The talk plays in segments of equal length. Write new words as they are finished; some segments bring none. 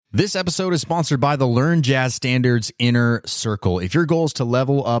This episode is sponsored by the Learn Jazz Standards Inner Circle. If your goal is to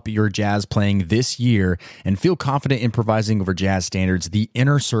level up your jazz playing this year and feel confident improvising over jazz standards, the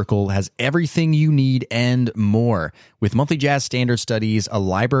Inner Circle has everything you need and more. With monthly jazz standard studies, a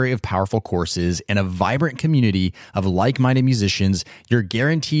library of powerful courses, and a vibrant community of like-minded musicians, you're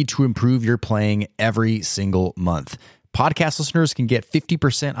guaranteed to improve your playing every single month. Podcast listeners can get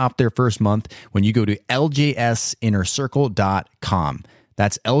 50% off their first month when you go to ljsinnercircle.com.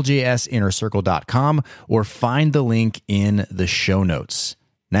 That's ljsinnercircle.com, or find the link in the show notes.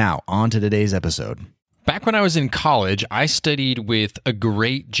 Now, on to today's episode. Back when I was in college, I studied with a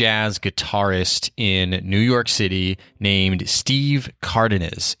great jazz guitarist in New York City named Steve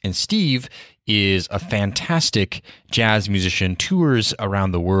Cardenas. And Steve is a fantastic jazz musician, tours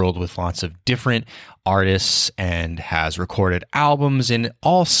around the world with lots of different artists, and has recorded albums in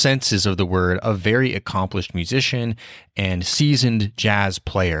all senses of the word, a very accomplished musician and seasoned jazz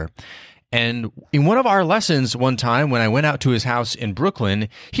player. And in one of our lessons one time, when I went out to his house in Brooklyn,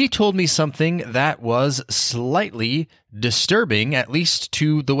 he told me something that was slightly disturbing, at least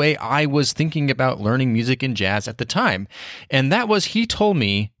to the way I was thinking about learning music and jazz at the time. And that was, he told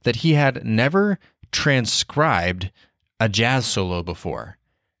me that he had never transcribed a jazz solo before.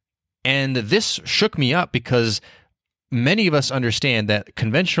 And this shook me up because many of us understand that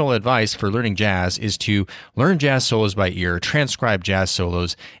conventional advice for learning jazz is to learn jazz solos by ear, transcribe jazz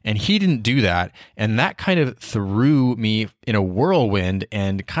solos, and he didn't do that. And that kind of threw me in a whirlwind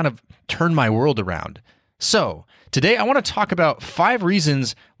and kind of turned my world around. So today I want to talk about 5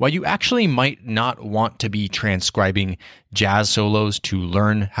 reasons why you actually might not want to be transcribing jazz solos to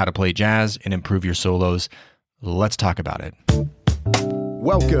learn how to play jazz and improve your solos. Let's talk about it.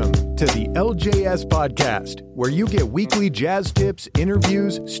 Welcome to the LJS Podcast, where you get weekly jazz tips,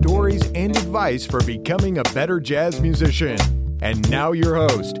 interviews, stories, and advice for becoming a better jazz musician. And now your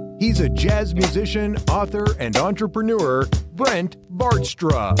host. He's a jazz musician, author, and entrepreneur, Brent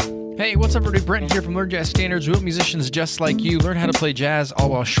Vaartstra. Hey, what's up, everybody? Brent here from Learn Jazz Standards. We help musicians just like you learn how to play jazz, all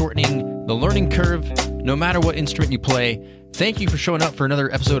while shortening the learning curve, no matter what instrument you play. Thank you for showing up for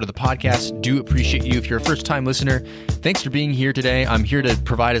another episode of the podcast. Do appreciate you. If you're a first-time listener, thanks for being here today. I'm here to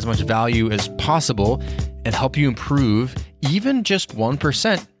provide as much value as possible and help you improve even just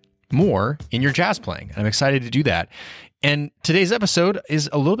 1% more in your jazz playing. I'm excited to do that. And today's episode is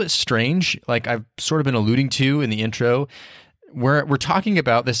a little bit strange, like I've sort of been alluding to in the intro, where we're talking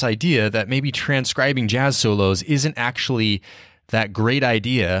about this idea that maybe transcribing jazz solos isn't actually that great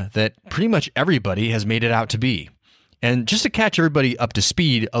idea that pretty much everybody has made it out to be. And just to catch everybody up to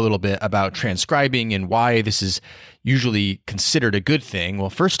speed a little bit about transcribing and why this is usually considered a good thing.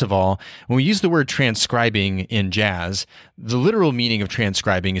 Well, first of all, when we use the word transcribing in jazz, the literal meaning of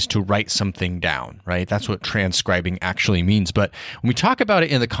transcribing is to write something down, right? That's what transcribing actually means. But when we talk about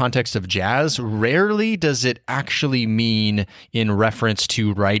it in the context of jazz, rarely does it actually mean in reference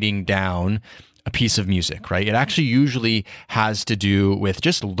to writing down a piece of music, right? It actually usually has to do with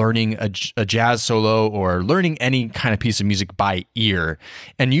just learning a jazz solo or learning any kind of piece of music by ear,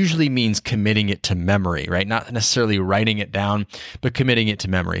 and usually means committing it to memory, right? Not necessarily writing it down, but committing it to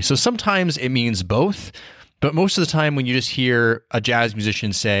memory. So sometimes it means both, but most of the time when you just hear a jazz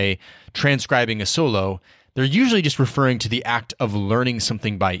musician say transcribing a solo, they're usually just referring to the act of learning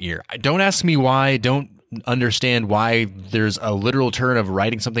something by ear. Don't ask me why, don't understand why there's a literal term of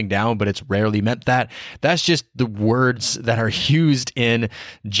writing something down, but it's rarely meant that. That's just the words that are used in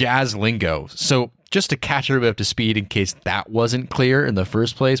jazz lingo. So just to catch everybody up to speed in case that wasn't clear in the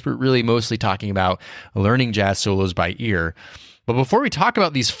first place, we're really mostly talking about learning jazz solos by ear. But before we talk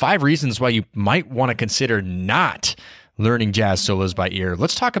about these 5 reasons why you might want to consider not learning jazz solos by ear,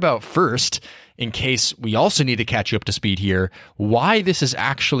 let's talk about first, in case we also need to catch you up to speed here, why this is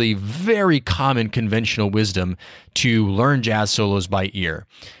actually very common conventional wisdom to learn jazz solos by ear.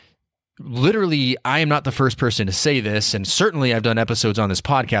 Literally, I am not the first person to say this, and certainly I've done episodes on this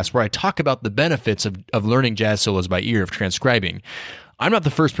podcast where I talk about the benefits of learning jazz solos by ear, of transcribing. I'm not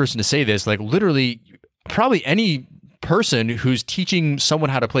the first person to say this. Like literally, probably any person who's teaching someone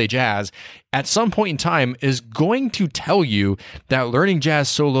how to play jazz at some point in time is going to tell you that learning jazz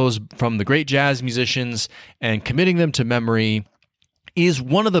solos from the great jazz musicians and committing them to memory is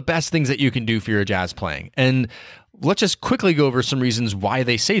one of the best things that you can do for your jazz playing. And let's just quickly go over some reasons why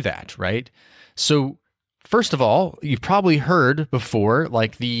they say that, right? So first of all, you've probably heard before,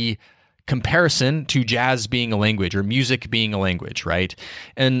 like the comparison to jazz being a language or music being a language, right?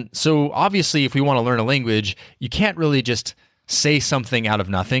 And so obviously, if we want to learn a language, you can't really just say something out of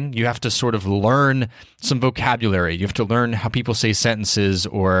nothing. You have to sort of learn some vocabulary. You have to learn how people say sentences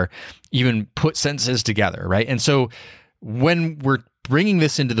or even put sentences together, right? And so when we're bringing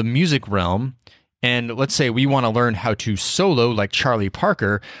this into the music realm, and let's say we want to learn how to solo like Charlie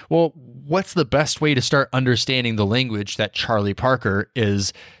Parker, well, what's the best way to start understanding the language that Charlie Parker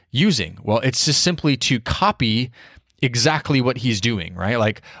is using? Well, it's just simply to copy exactly what he's doing, right?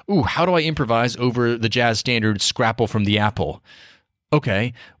 Like, ooh, how do I improvise over the jazz standard Scrapple from the Apple?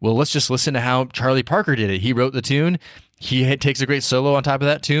 Okay, well, let's just listen to how Charlie Parker did it. He wrote the tune. He takes a great solo on top of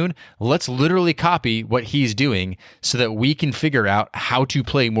that tune. Let's literally copy what he's doing so that we can figure out how to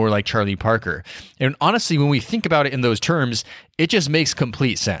play more like Charlie Parker. And honestly, when we think about it in those terms, it just makes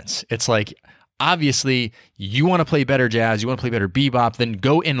complete sense. It's like, obviously, you want to play better jazz, you want to play better bebop, then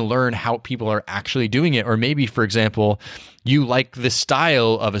go and learn how people are actually doing it. Or maybe, for example, you like the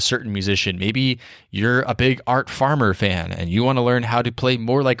style of a certain musician. Maybe you're a big Art Farmer fan and you want to learn how to play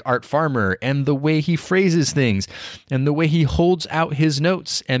more like Art Farmer and the way he phrases things and the way he holds out his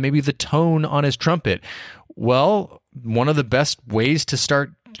notes and maybe the tone on his trumpet. Well, one of the best ways to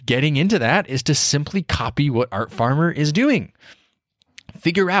start getting into that is to simply copy what Art Farmer is doing.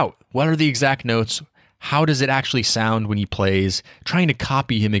 Figure out what are the exact notes, how does it actually sound when he plays, trying to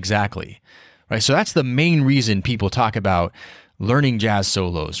copy him exactly, right? So that's the main reason people talk about learning jazz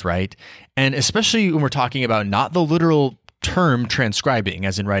solos, right? And especially when we're talking about not the literal term transcribing,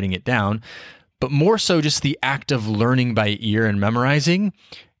 as in writing it down, but more so just the act of learning by ear and memorizing.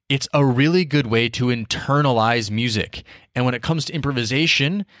 It's a really good way to internalize music. And when it comes to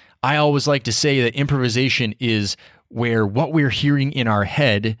improvisation, I always like to say that improvisation is where what we're hearing in our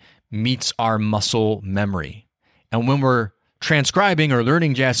head meets our muscle memory. And when we're transcribing or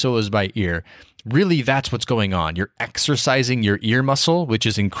learning jazz solos by ear, really that's what's going on. You're exercising your ear muscle, which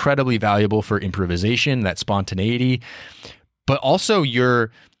is incredibly valuable for improvisation, that spontaneity. But also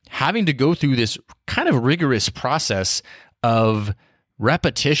you're having to go through this kind of rigorous process of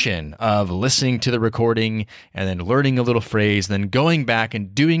repetition, of listening to the recording and then learning a little phrase, then going back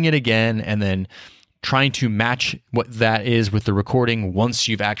and doing it again, and then trying to match what that is with the recording once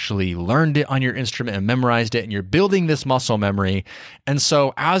you've actually learned it on your instrument and memorized it, and you're building this muscle memory. And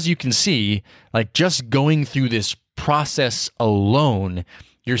so as you can see, like just going through this process alone,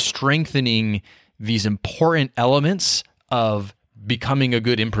 you're strengthening these important elements of becoming a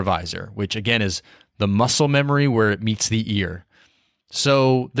good improviser, which again is the muscle memory where it meets the ear.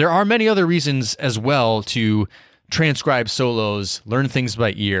 So there are many other reasons as well to transcribe solos, learn things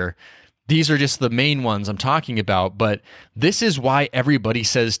by ear. These are just the main ones I'm talking about, but this is why everybody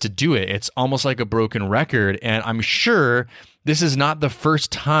says to do it. It's almost like a broken record, and I'm sure this is not the first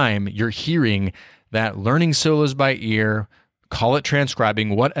time you're hearing that learning solos by ear, call it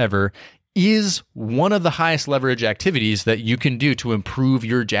transcribing, whatever, is one of the highest leverage activities that you can do to improve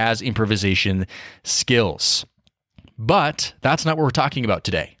your jazz improvisation skills. But that's not what we're talking about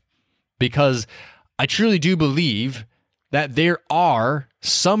today, because I truly do believe that there are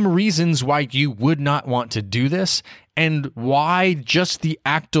some reasons why you would not want to do this, and why just the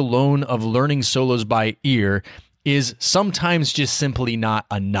act alone of learning solos by ear is sometimes just simply not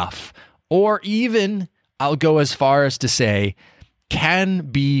enough. Or even, I'll go as far as to say,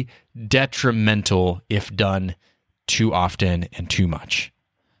 can be detrimental if done too often and too much.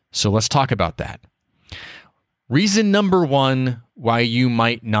 So let's talk about that. Reason number one why you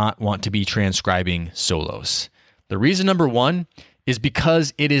might not want to be transcribing solos. The reason number one is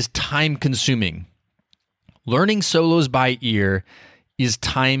because it is time consuming. Learning solos by ear is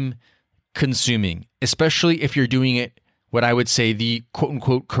time consuming, especially if you're doing it what I would say the quote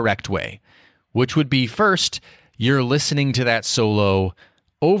unquote correct way, which would be first, you're listening to that solo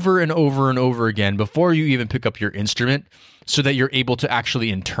over and over and over again before you even pick up your instrument so that you're able to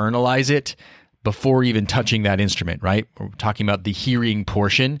actually internalize it before even touching that instrument, right? We're talking about the hearing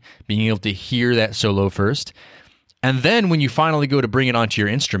portion, being able to hear that solo first. And then when you finally go to bring it onto your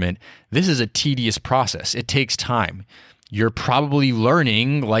instrument, this is a tedious process. It takes time. You're probably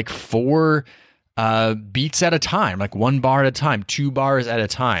learning like 4 beats at a time, like 1 bar at a time, 2 bars at a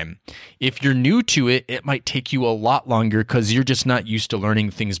time. If you're new to it, it might take you a lot longer because you're just not used to learning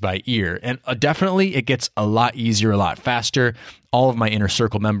things by ear. And definitely it gets a lot easier, a lot faster. All of my inner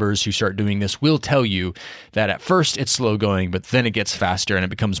circle members who start doing this will tell you that at first it's slow going, but then it gets faster and it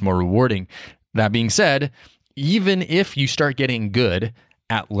becomes more rewarding. That being said, even if you start getting good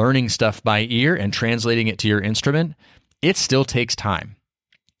at learning stuff by ear and translating it to your instrument, it still takes time.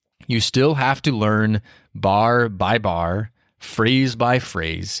 You still have to learn bar by bar, phrase by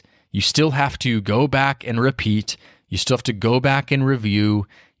phrase. You still have to go back and repeat. You still have to go back and review.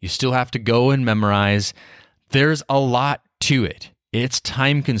 You still have to go and memorize. There's a lot to it. It's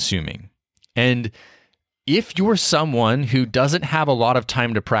time consuming. And if you're someone who doesn't have a lot of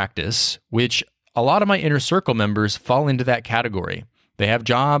time to practice, which a lot of my inner circle members fall into that category. They have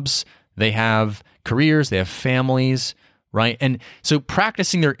jobs, they have careers, they have families, right? And so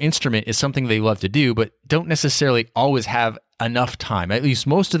practicing their instrument is something they love to do, but don't necessarily always have enough time. At least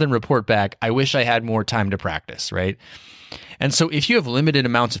most of them report back, I wish I had more time to practice, right? And so if you have limited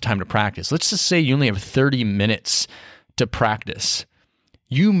amounts of time to practice, let's just say you only have 30 minutes to practice,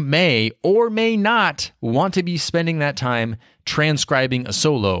 you may or may not want to be spending that time transcribing a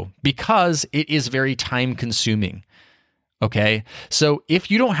solo because it is very time consuming. Okay, so if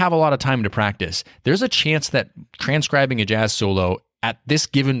you don't have a lot of time to practice, there's a chance that transcribing a jazz solo at this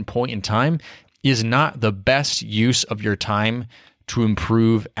given point in time is not the best use of your time to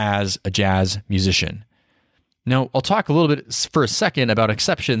improve as a jazz musician. Now, I'll talk a little bit for a second about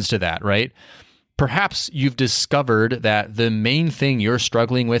exceptions to that, right? Perhaps you've discovered that the main thing you're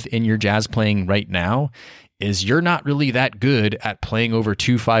struggling with in your jazz playing right now is you're not really that good at playing over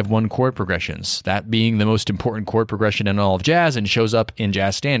 2-5-1 chord progressions, that being the most important chord progression in all of jazz and shows up in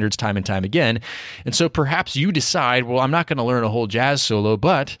jazz standards time and time again. And so perhaps you decide, well, I'm not going to learn a whole jazz solo,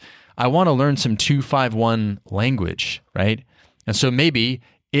 but I want to learn some 2-5-1 language, right? And so maybe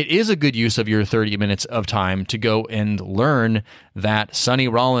it is a good use of your 30 minutes of time to go and learn that Sonny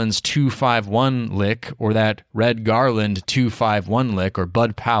Rollins 2-5-1 lick or that Red Garland 2-5-1 lick or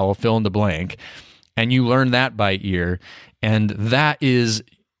Bud Powell fill in the blank. And you learn that by ear, and that is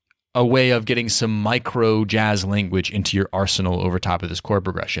a way of getting some micro jazz language into your arsenal over top of this chord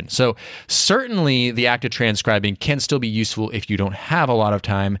progression. So certainly the act of transcribing can still be useful if you don't have a lot of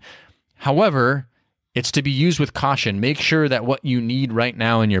time. However, it's to be used with caution. Make sure that what you need right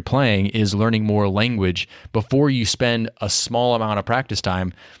now in your playing is learning more language before you spend a small amount of practice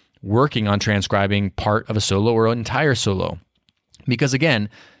time working on transcribing part of a solo or an entire solo. Because again,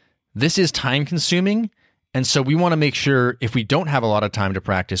 this is time consuming, and so we want to make sure if we don't have a lot of time to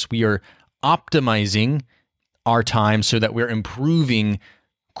practice, we are optimizing our time so that we're improving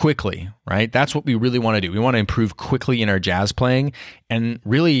quickly, right? That's what we really want to do. We want to improve quickly in our jazz playing, and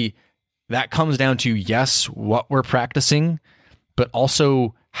really that comes down to, yes, what we're practicing, but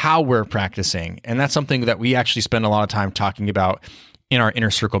also how we're practicing. And that's something that we actually spend a lot of time talking about in our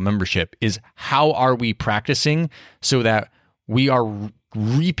Inner Circle membership is how are we practicing so that we are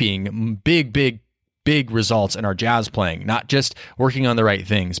reaping big results in our jazz playing, not just working on the right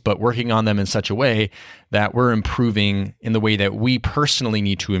things, but working on them in such a way that we're improving in the way that we personally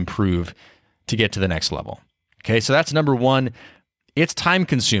need to improve to get to the next level. Okay, so that's number one. It's time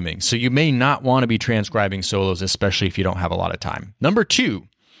consuming, so you may not want to be transcribing solos, especially if you don't have a lot of time. Number two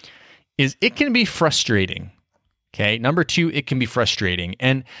is it can be frustrating. Okay, number two, it can be frustrating.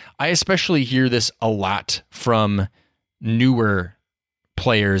 And I especially hear this a lot from newer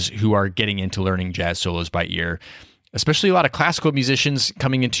players who are getting into learning jazz solos by ear, especially a lot of classical musicians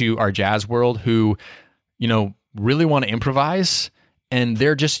coming into our jazz world who, really want to improvise, and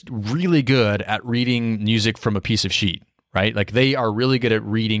they're just really good at reading music from a piece of sheet, right? Like they are really good at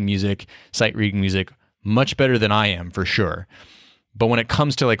reading music, sight reading music, much better than I am for sure. But when it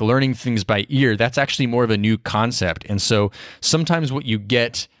comes to like learning things by ear, that's actually more of a new concept. And so sometimes what you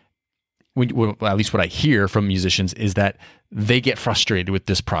get, well, at least what I hear from musicians, is that they get frustrated with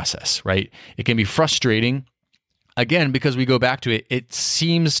this process, right? It can be frustrating, again, because we go back to it. It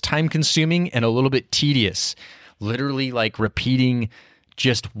seems time consuming and a little bit tedious, literally like repeating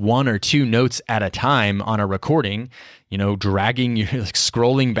just one or two notes at a time on a recording, dragging your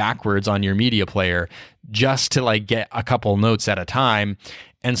scrolling backwards on your media player just to like get a couple notes at a time.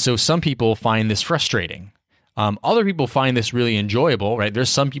 And so some people find this frustrating. Other people find this really enjoyable, right? There's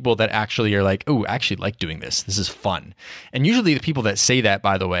some people that actually are like, oh, I actually like doing this. This is fun. And usually the people that say that,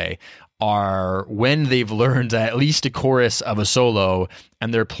 by the way, are when they've learned at least a chorus of a solo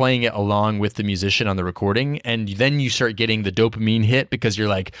and they're playing it along with the musician on the recording. And then you start getting the dopamine hit because you're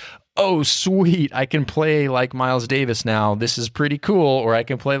like, oh, sweet, I can play like Miles Davis now. This is pretty cool. Or I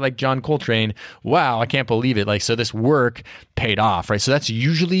can play like John Coltrane. Wow, I can't believe it. Like, so this work paid off, right? So that's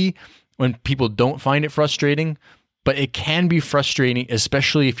usually when people don't find it frustrating, but it can be frustrating,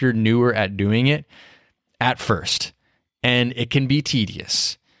 especially if you're newer at doing it at first. And it can be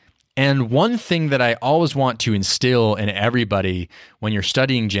tedious. And one thing that I always want to instill in everybody when you're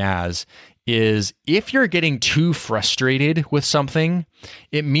studying jazz is if you're getting too frustrated with something,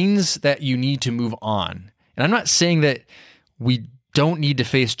 it means that you need to move on. And I'm not saying that we don't need to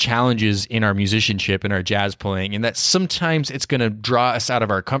face challenges in our musicianship and our jazz playing, and that sometimes it's going to draw us out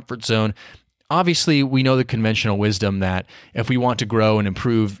of our comfort zone. Obviously, we know the conventional wisdom that if we want to grow and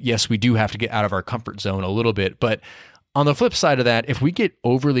improve, yes, we do have to get out of our comfort zone a little bit. But on the flip side of that, if we get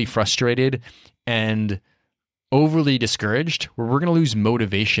overly frustrated and overly discouraged, we're going to lose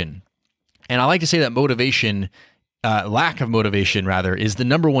motivation. And I like to say that motivation lack of motivation rather, is the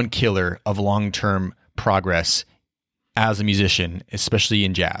number one killer of long-term progress as a musician, especially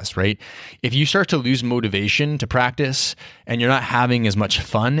in jazz, right? If you start to lose motivation to practice and you're not having as much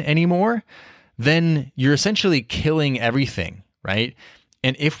fun anymore, then you're essentially killing everything, right?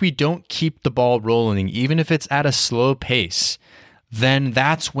 And if we don't keep the ball rolling, even if it's at a slow pace, then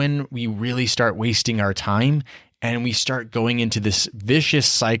that's when we really start wasting our time and we start going into this vicious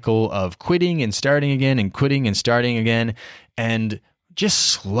cycle of quitting and starting again and quitting and starting again, and just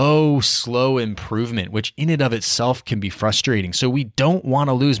slow improvement, which in and of itself can be frustrating. So we don't want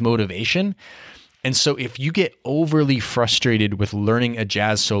to lose motivation. And so if you get overly frustrated with learning a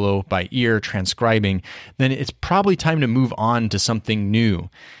jazz solo by ear, transcribing, then it's probably time to move on to something new.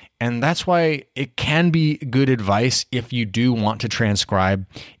 And that's why it can be good advice if you do want to transcribe,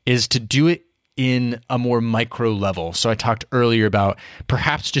 is to do it in a more micro level. So I talked earlier about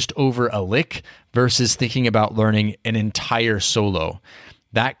perhaps just over a lick versus thinking about learning an entire solo.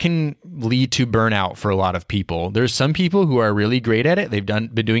 That can lead to burnout for a lot of people. There's some people who are really great at it. They've been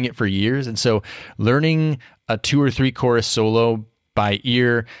doing it for years. And so learning a 2 or 3 chorus solo by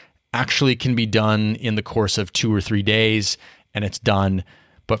ear actually can be done in the course of 2 or 3 days, and it's done.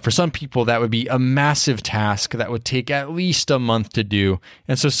 But for some people, that would be a massive task that would take at least a month to do.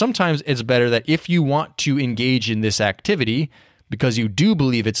 And so sometimes it's better that if you want to engage in this activity, because you do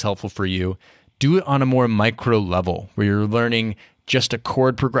believe it's helpful for you, do it on a more micro level where you're learning just a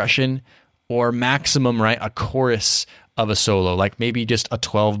chord progression or maximum, right, a chorus of a solo, like maybe just a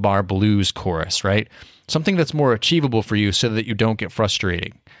 12-bar blues chorus, right? Something that's more achievable for you so that you don't get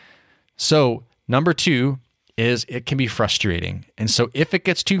frustrating. So number 2 is it can be frustrating. And so if it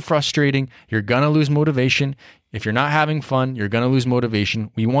gets too frustrating, you're going to lose motivation. If you're not having fun, you're going to lose motivation.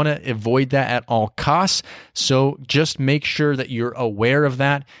 We want to avoid that at all costs. So just make sure that you're aware of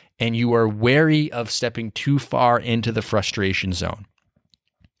that and you are wary of stepping too far into the frustration zone.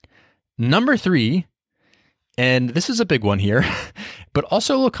 Number 3, and this is a big one here, but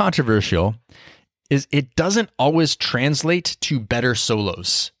also a little controversial, is it doesn't always translate to better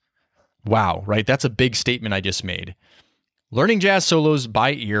solos. Wow, right? That's a big statement I just made. Learning jazz solos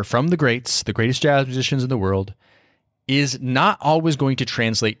by ear from the greats, the greatest jazz musicians in the world, is not always going to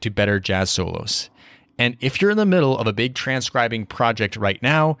translate to better jazz solos. And if you're in the middle of a big transcribing project right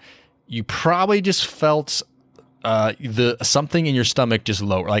now, you probably just felt the something in your stomach just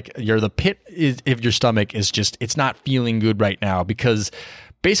lower. Like the pit of your stomach is just, it's not feeling good right now, because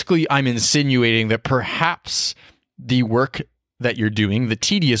basically I'm insinuating that perhaps the work that you're doing, the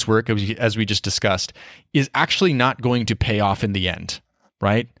tedious work, as we just discussed, is actually not going to pay off in the end,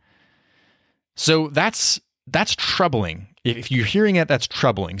 right? So that's troubling. If you're hearing it, that's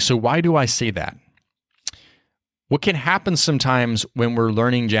troubling. So why do I say that? What can happen sometimes when we're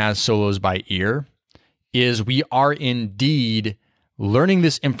learning jazz solos by ear is we are indeed learning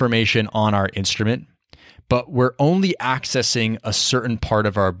this information on our instrument, but we're only accessing a certain part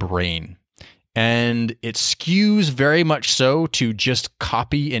of our brain. And it skews very much so to just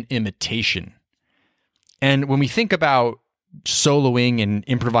copy and imitation. And when we think about soloing and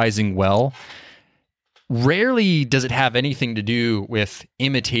improvising well, rarely does it have anything to do with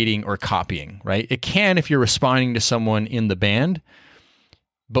imitating or copying, right? It can if you're responding to someone in the band.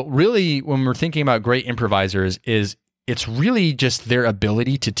 But really, when we're thinking about great improvisers, it's really just their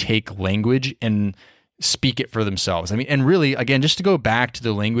ability to take language and speak it for themselves. I mean, and really, again, just to go back to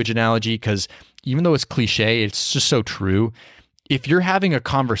the language analogy, because even though it's cliche, it's just so true. If you're having a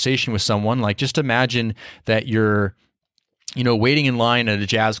conversation with someone, like just imagine that you're, waiting in line at a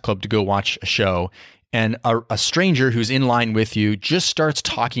jazz club to go watch a show, and a stranger who's in line with you just starts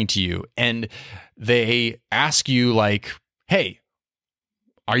talking to you, and they ask you like, "Hey,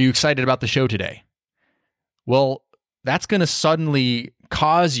 are you excited about the show today?" Well, that's going to suddenly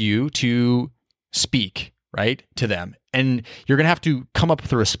cause you to speak, right, to them. And you're going to have to come up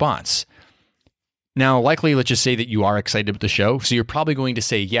with a response. Now, likely, let's just say that you are excited about the show. So you're probably going to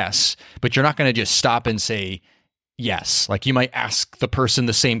say yes, but you're not going to just stop and say yes. Like you might ask the person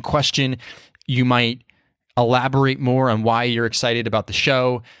the same question. You might elaborate more on why you're excited about the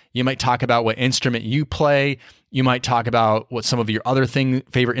show. You might talk about what instrument you play. You might talk about what some of your other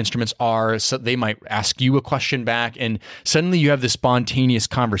favorite instruments are. So they might ask you a question back, and suddenly you have this spontaneous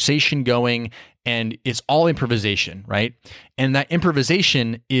conversation going, and it's all improvisation, right? And that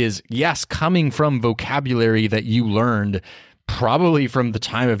improvisation is, yes, coming from vocabulary that you learned probably from the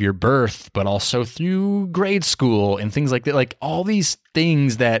time of your birth, but also through grade school and things like that. Like all these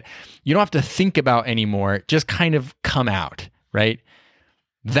things that you don't have to think about anymore, just kind of come out, right?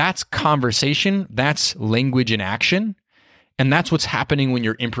 That's conversation, that's language in action, and that's what's happening when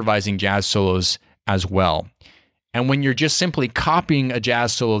you're improvising jazz solos as well. And when you're just simply copying a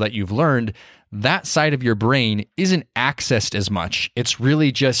jazz solo that you've learned, that side of your brain isn't accessed as much. It's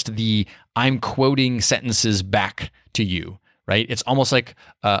really just I'm quoting sentences back to you, right? It's almost like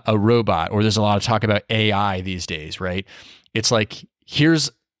a robot, or there's a lot of talk about AI these days, right? It's like,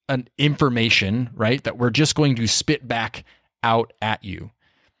 here's an information, right, that we're just going to spit back out at you.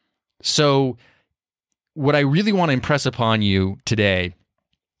 So what I really want to impress upon you today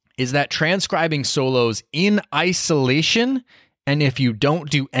is that transcribing solos in isolation, and if you don't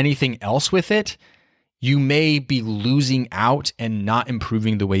do anything else with it, you may be losing out and not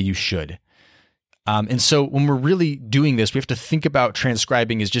improving the way you should. And so when we're really doing this, we have to think about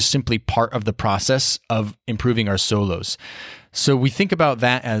transcribing as just simply part of the process of improving our solos. So we think about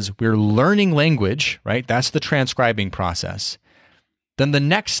that as we're learning language, right? That's the transcribing process. Then the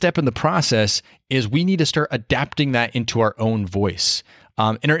next step in the process is we need to start adapting that into our own voice.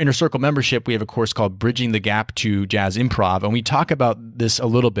 In our Inner Circle membership, we have a course called Bridging the Gap to Jazz Improv, and we talk about this a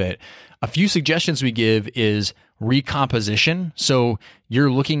little bit. A few suggestions we give is recomposition. So you're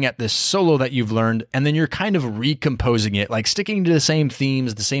looking at this solo that you've learned, and then you're kind of recomposing it, like sticking to the same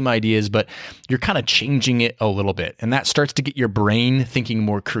themes, the same ideas, but you're kind of changing it a little bit. And that starts to get your brain thinking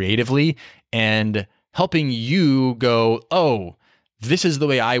more creatively and helping you go, oh, this is the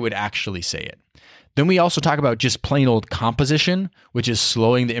way I would actually say it. Then we also talk about just plain old composition, which is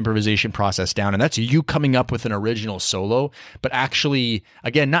slowing the improvisation process down. And that's you coming up with an original solo, but actually,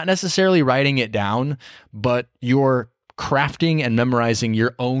 again, not necessarily writing it down, but you're crafting and memorizing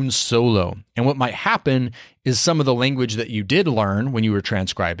your own solo. And what might happen is some of the language that you did learn when you were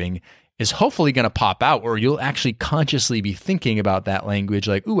transcribing is hopefully going to pop out, or you'll actually consciously be thinking about that language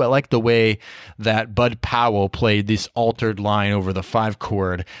like, ooh, I like the way that Bud Powell played this altered line over the 5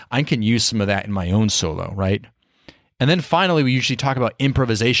 chord. I can use some of that in my own solo, right? And then finally, we usually talk about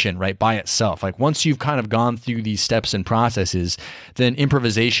improvisation, right, by itself. Like once you've kind of gone through these steps and processes, then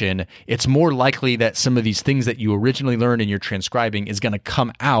improvisation, it's more likely that some of these things that you originally learned in your transcribing is going to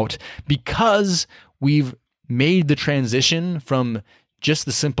come out because we've made the transition from just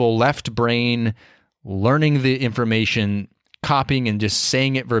the simple left brain learning the information, copying and just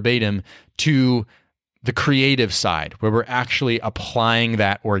saying it verbatim, to the creative side where we're actually applying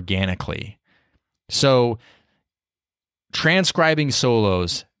that organically. So transcribing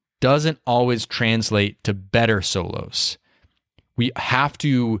solos doesn't always translate to better solos. We have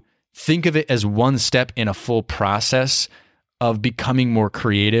to think of it as one step in a full process of becoming more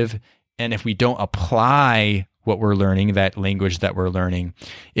creative. And if we don't apply what we're learning, that language that we're learning,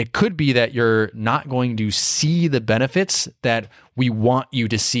 it could be that you're not going to see the benefits that we want you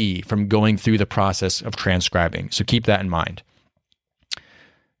to see from going through the process of transcribing. So keep that in mind.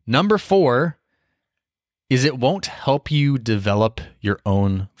 Number 4 is it won't help you develop your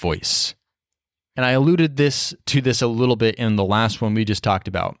own voice. And I alluded to this a little bit in the last one we just talked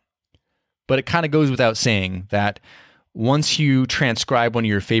about, but it kind of goes without saying that once you transcribe one of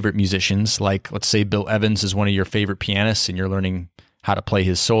your favorite musicians, like let's say Bill Evans is one of your favorite pianists and you're learning how to play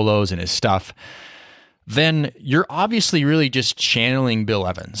his solos and his stuff, then you're obviously really just channeling Bill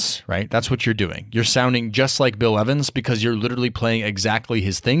Evans, right? That's what you're doing. You're sounding just like Bill Evans because you're literally playing exactly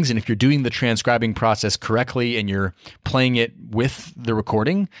his things. And if you're doing the transcribing process correctly and you're playing it with the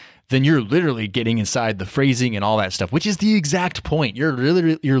recording, then you're literally getting inside the phrasing and all that stuff, which is the exact point. You're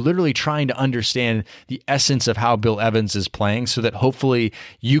literally trying to understand the essence of how Bill Evans is playing so that hopefully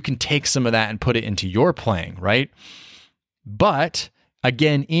you can take some of that and put it into your playing, right? But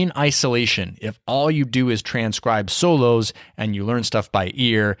again, in isolation, if all you do is transcribe solos and you learn stuff by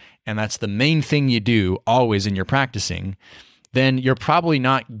ear, and that's the main thing you do always in your practicing, then you're probably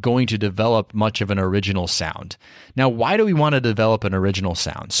not going to develop much of an original sound. Now, why do we want to develop an original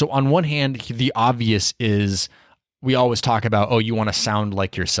sound? So on one hand, the obvious is we always talk about, oh, you want to sound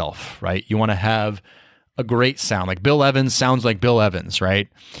like yourself, right? You want to have a great sound. Like Bill Evans sounds like Bill Evans, right?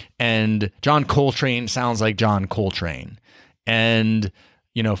 And John Coltrane sounds like John Coltrane. And,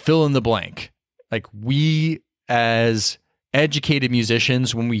 fill in the blank. Like we as educated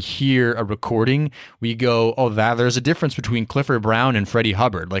musicians, when we hear a recording, we go, oh, there's a difference between Clifford Brown and Freddie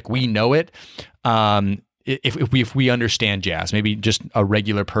Hubbard. Like we know it. If we understand jazz, maybe just a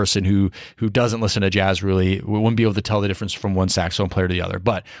regular person who doesn't listen to jazz really wouldn't be able to tell the difference from one saxophone player to the other.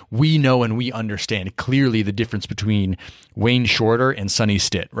 But we know and we understand clearly the difference between Wayne Shorter and Sonny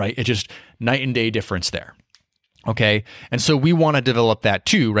Stitt, right? It's just night and day difference there. Okay. And so we want to develop that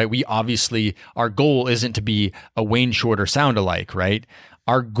too, right? We obviously, our goal isn't to be a Wayne Shorter sound alike, right?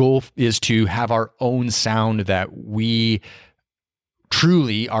 Our goal is to have our own sound that we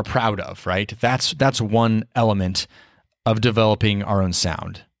truly are proud of, right? That's one element of developing our own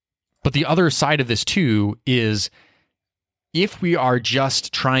sound. But the other side of this too is if we are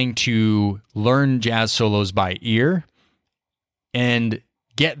just trying to learn jazz solos by ear and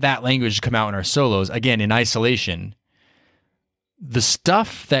get that language to come out in our solos, again, in isolation, the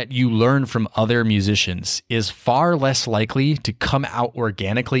stuff that you learn from other musicians is far less likely to come out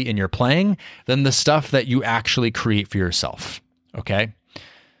organically in your playing than the stuff that you actually create for yourself, okay?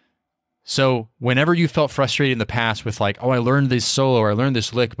 So whenever you felt frustrated in the past with like, oh, I learned this solo or I learned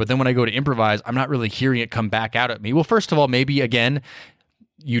this lick, but then when I go to improvise, I'm not really hearing it come back out at me. Well, first of all, maybe again,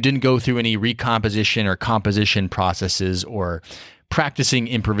 you didn't go through any recomposition or composition processes or practicing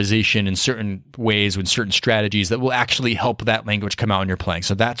improvisation in certain ways with certain strategies that will actually help that language come out in your playing.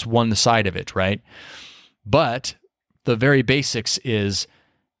 So that's one side of it, right? But the very basics is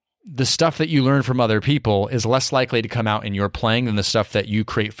the stuff that you learn from other people is less likely to come out in your playing than the stuff that you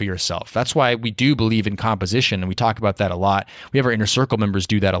create for yourself. That's why we do believe in composition, and we talk about that a lot. We have our inner circle members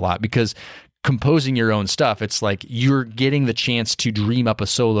do that a lot, because composing your own stuff, it's like you're getting the chance to dream up a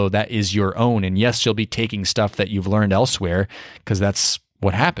solo that is your own. And yes, you'll be taking stuff that you've learned elsewhere, because that's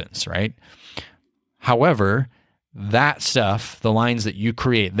what happens, right? However, that stuff, the lines that you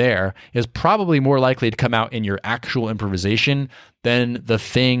create there, is probably more likely to come out in your actual improvisation than the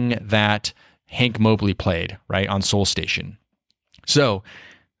thing that Hank Mobley played, right, on Soul Station. So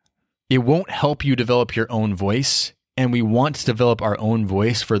it won't help you develop your own voice, and we want to develop our own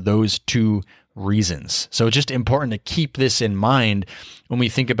voice for those two reasons. So it's just important to keep this in mind when we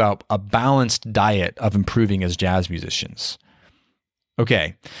think about a balanced diet of improving as jazz musicians.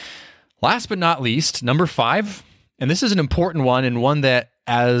 Okay, last but not least, number 5, and this is an important one, and one that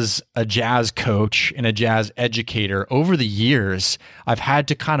as a jazz coach and a jazz educator over the years, I've had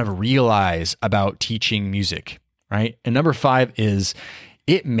to kind of realize about teaching music, right? And number 5 is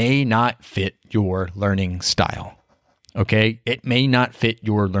it may not fit your learning style. Okay? It may not fit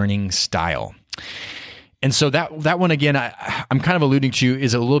your learning style. And so that one, again, I'm kind of alluding to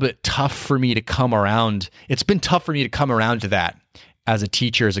is a little bit tough for me to come around. It's been tough for me to come around to that as a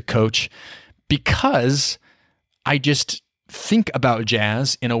teacher, as a coach, because I just think about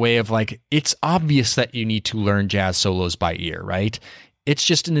jazz in a way of like, it's obvious that you need to learn jazz solos by ear, right? It's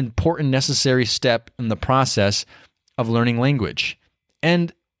just an important, necessary step in the process of learning language.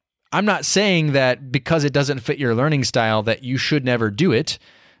 And I'm not saying that because it doesn't fit your learning style that you should never do it,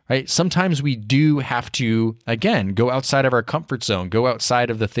 right? Sometimes we do have to, again, go outside of our comfort zone, go outside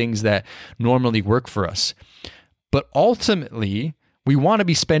of the things that normally work for us. But ultimately, we want to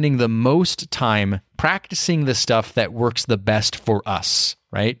be spending the most time practicing the stuff that works the best for us,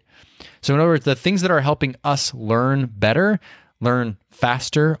 right? So in other words, the things that are helping us learn better, learn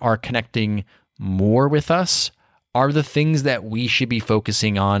faster, are connecting more with us, are the things that we should be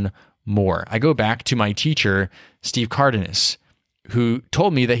focusing on more. I go back to my teacher, Steve Cardenas, who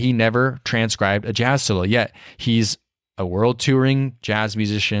told me that he never transcribed a jazz solo, yet he's a world touring jazz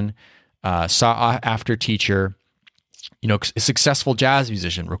musician, sought after teacher, a successful jazz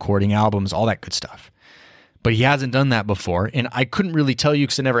musician, recording albums, all that good stuff. But he hasn't done that before. And I couldn't really tell you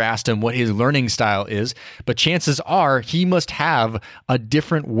because I never asked him what his learning style is. But chances are he must have a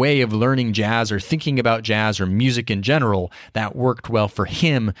different way of learning jazz or thinking about jazz or music in general that worked well for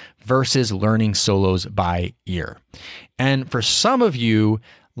him versus learning solos by ear. And for some of you,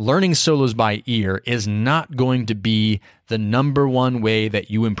 learning solos by ear is not going to be the number one way that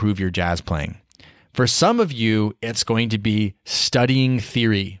you improve your jazz playing. For some of you, it's going to be studying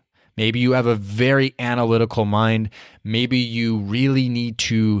theory. Maybe you have a very analytical mind. Maybe you really need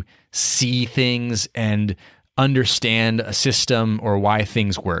to see things and understand a system or why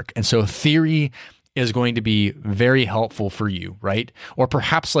things work. And so theory is going to be very helpful for you, right? Or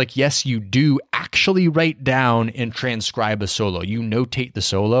perhaps like, yes, you do actually write down and transcribe a solo. You notate the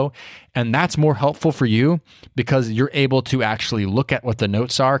solo, and that's more helpful for you because you're able to actually look at what the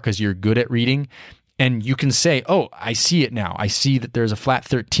notes are because you're good at reading. And you can say, oh, I see it now. I see that there's a flat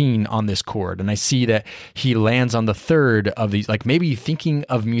 13 on this chord. And I see that he lands on the third of these. Like maybe thinking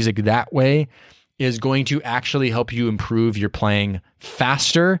of music that way is going to actually help you improve your playing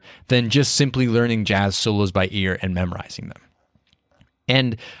faster than just simply learning jazz solos by ear and memorizing them.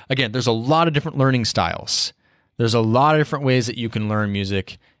 And again, there's a lot of different learning styles. There's a lot of different ways that you can learn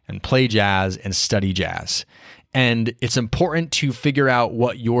music and play jazz and study jazz. And it's important to figure out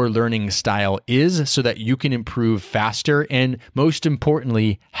what your learning style is so that you can improve faster and, most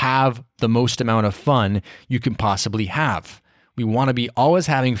importantly, have the most amount of fun you can possibly have. We want to be always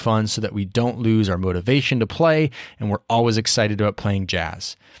having fun so that we don't lose our motivation to play and we're always excited about playing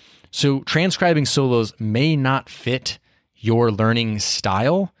jazz. So transcribing solos may not fit your learning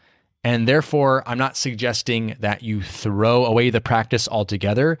style, And therefore, I'm not suggesting that you throw away the practice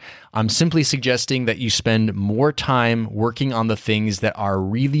altogether. I'm simply suggesting that you spend more time working on the things that are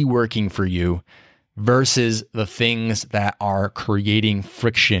really working for you versus the things that are creating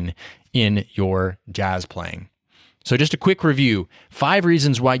friction in your jazz playing. So just a quick review, 5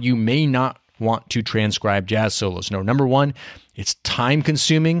 reasons why you may not want to transcribe jazz solos. No, number 1, it's time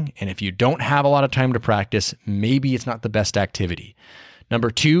consuming. And if you don't have a lot of time to practice, maybe it's not the best activity. Number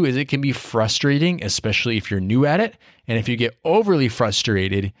 2 is it can be frustrating, especially if you're new at it. And if you get overly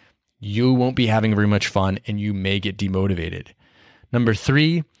frustrated, you won't be having very much fun and you may get demotivated. Number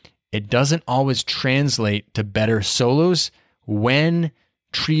 3, it doesn't always translate to better solos when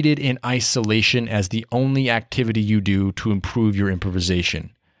treated in isolation as the only activity you do to improve your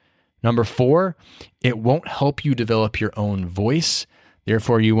improvisation. Number 4, it won't help you develop your own voice.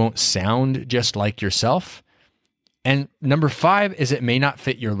 Therefore, you won't sound just like yourself. And number 5 is it may not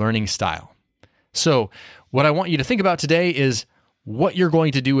fit your learning style. So what I want you to think about today is what you're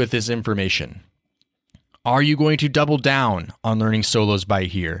going to do with this information. Are you going to double down on learning solos by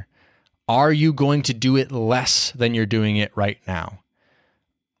ear? Are you going to do it less than you're doing it right now?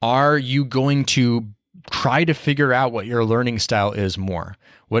 Are you going to try to figure out what your learning style is more?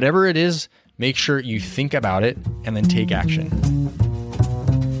 Whatever it is, make sure you think about it and then take action.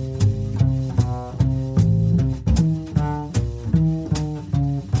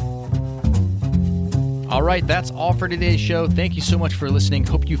 All right, that's all for today's show. Thank you so much for listening.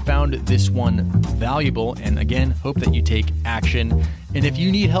 Hope you found this one valuable. And again, hope that you take action. And if you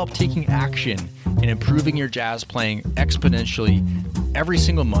need help taking action in improving your jazz playing exponentially every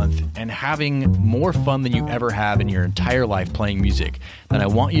single month and having more fun than you ever have in your entire life playing music, then I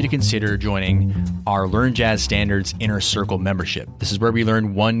want you to consider joining our Learn Jazz Standards Inner Circle membership. This is where we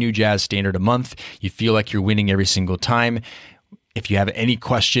learn one new jazz standard a month. You feel like you're winning every single time. If you have any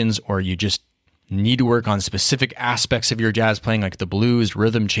questions or you just need to work on specific aspects of your jazz playing, like the blues,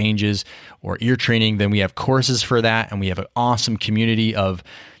 rhythm changes, or ear training, then we have courses for that. And we have an awesome community of,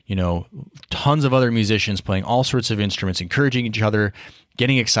 tons of other musicians playing all sorts of instruments, encouraging each other,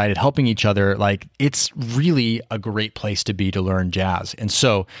 getting excited, helping each other. Like, it's really a great place to be to learn jazz. And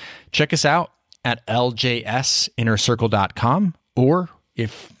so check us out at ljsinnercircle.com, or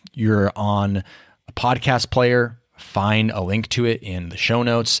if you're on a podcast player, find a link to it in the show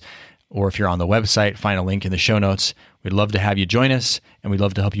notes. Or if you're on the website, find a link in the show notes. We'd love to have you join us, and we'd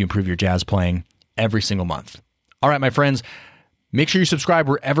love to help you improve your jazz playing every single month. All right, my friends, make sure you subscribe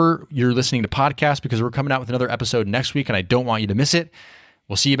wherever you're listening to podcasts, because we're coming out with another episode next week, and I don't want you to miss it.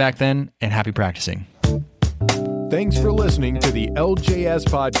 We'll see you back then, and happy practicing. Thanks for listening to the LJS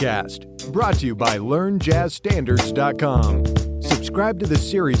Podcast, brought to you by LearnJazzStandards.com. Subscribe to the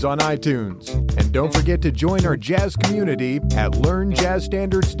series on iTunes, and don't forget to join our jazz community at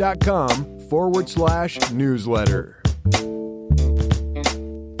LearnJazzStandards.com/newsletter.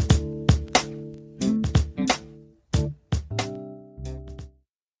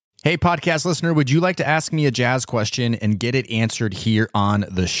 Hey, podcast listener, would you like to ask me a jazz question and get it answered here on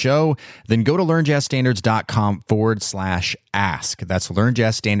the show? Then go to LearnJazzStandards.com/ask. That's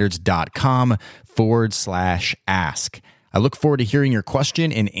LearnJazzStandards.com/ask. I look forward to hearing your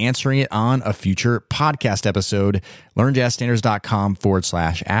question and answering it on a future podcast episode.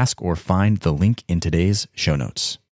 LearnJazzStandards.com/ask, or find the link in today's show notes.